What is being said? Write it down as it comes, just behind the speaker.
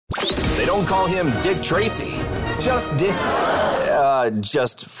They don't call him Dick Tracy. Just Dick.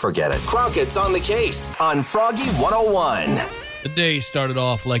 Just forget it. Crockett's on the case on Froggy 101. The day started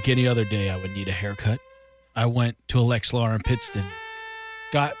off like any other day I would need a haircut. I went to Alexlar in Pittston.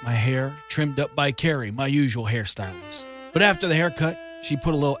 Got my hair trimmed up by Carrie, my usual hairstylist. But after the haircut, she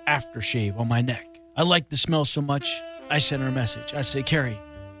put a little aftershave on my neck. I liked the smell so much, I sent her a message. I said, Carrie,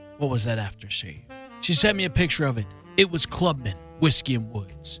 what was that aftershave? She sent me a picture of it. It was Clubman Whiskey and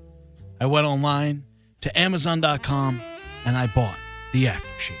Woods. I went online to Amazon.com and I bought the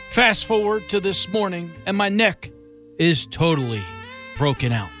aftershave. Fast forward to this morning and my neck is totally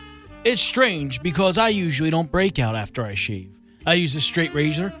broken out. It's strange because I usually don't break out after I shave. I use a straight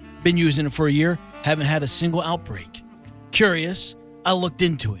razor, been using it for a year, haven't had a single outbreak. Curious, I looked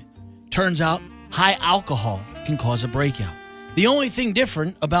into it. Turns out high alcohol can cause a breakout. The only thing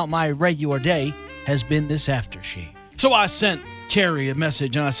different about my regular day has been this aftershave. So I sent Carrie a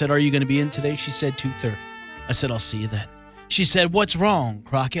message and I said, are you going to be in today? She said 2:30. I said, I'll see you then. She said, what's wrong,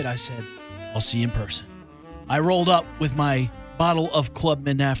 Crockett? I said, I'll see you in person. I rolled up with my bottle of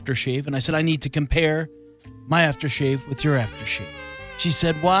Clubman aftershave and I said, I need to compare my aftershave with your aftershave. She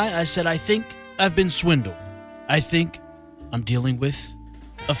said, why? I said, I think I've been swindled. I think I'm dealing with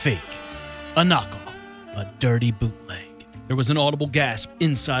a fake, a knockoff, a dirty bootleg. There was an audible gasp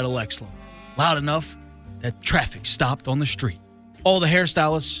inside Alexlar, loud enough that traffic stopped on the street. All the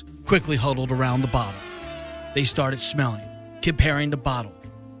hairstylists quickly huddled around the bottle. They started smelling, comparing the bottle.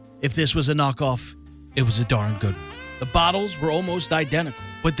 If this was a knockoff, it was a darn good one. The bottles were almost identical,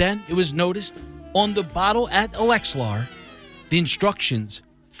 but then it was noticed on the bottle at Alexlar, the instructions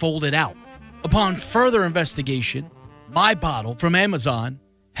folded out. Upon further investigation, my bottle from Amazon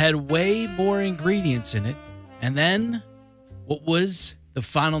had way more ingredients in it, and then what was the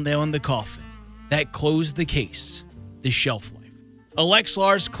final nail in the coffin that closed the case, the shelf life.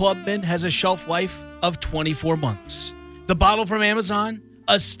 Alexlar's Clubman has a shelf life of 24 months. The bottle from Amazon,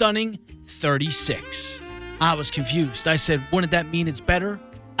 a stunning 36. I was confused. I said, wouldn't that mean it's better?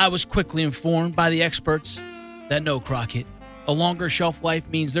 I was quickly informed by the experts that no, Crockett, a longer shelf life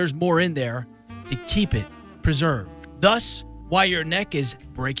means there's more in there to keep it preserved. Thus, why your neck is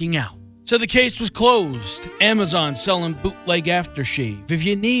breaking out. So the case was closed. Amazon selling bootleg aftershave. If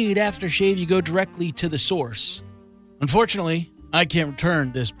you need aftershave, you go directly to the source. Unfortunately, I can't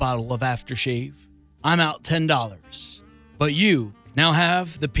return this bottle of aftershave. I'm out $10. But you now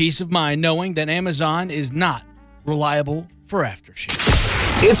have the peace of mind knowing that Amazon is not reliable for aftershave.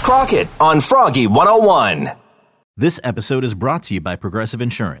 It's Crockett on Froggy 101. This episode is brought to you by Progressive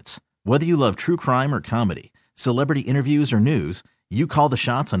Insurance. Whether you love true crime or comedy, celebrity interviews or news, you call the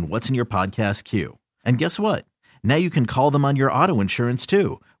shots on what's in your podcast queue. And guess what? Now you can call them on your auto insurance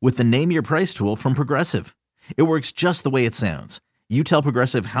too with the Name Your Price tool from Progressive. It works just the way it sounds. You tell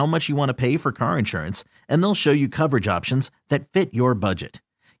Progressive how much you want to pay for car insurance, and they'll show you coverage options that fit your budget.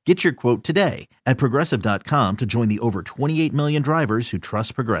 Get your quote today at Progressive.com to join the over 28 million drivers who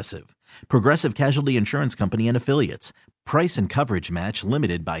trust Progressive. Progressive Casualty Insurance Company and Affiliates. Price and coverage match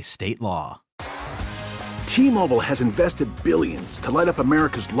limited by state law. T-Mobile has invested billions to light up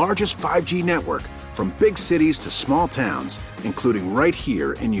America's largest 5G network, from big cities to small towns, including right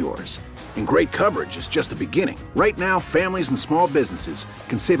here in yours. And great coverage is just the beginning. Right now, families and small businesses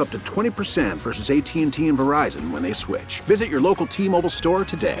can save up to 20% versus AT&T and Verizon when they switch. Visit your local T-Mobile store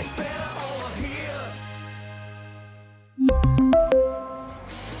today.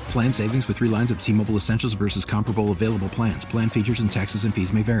 Plan savings with 3 lines of T-Mobile Essentials versus comparable available plans. Plan features and taxes and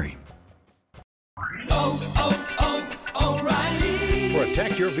fees may vary.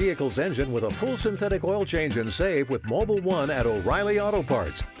 Protect your vehicle's engine with a full synthetic oil change and save with Mobil 1 at O'Reilly Auto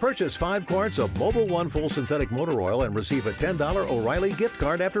Parts. Purchase 5 quarts of Mobil 1 full synthetic motor oil and receive a $10 O'Reilly gift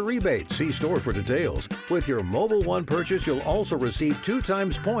card after rebate. See store for details. With your Mobil 1 purchase, you'll also receive 2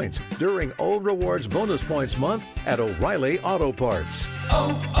 times points during O Rewards Bonus Points Month at O'Reilly Auto Parts.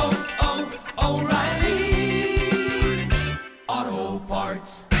 O'Reilly Auto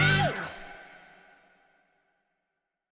Parts.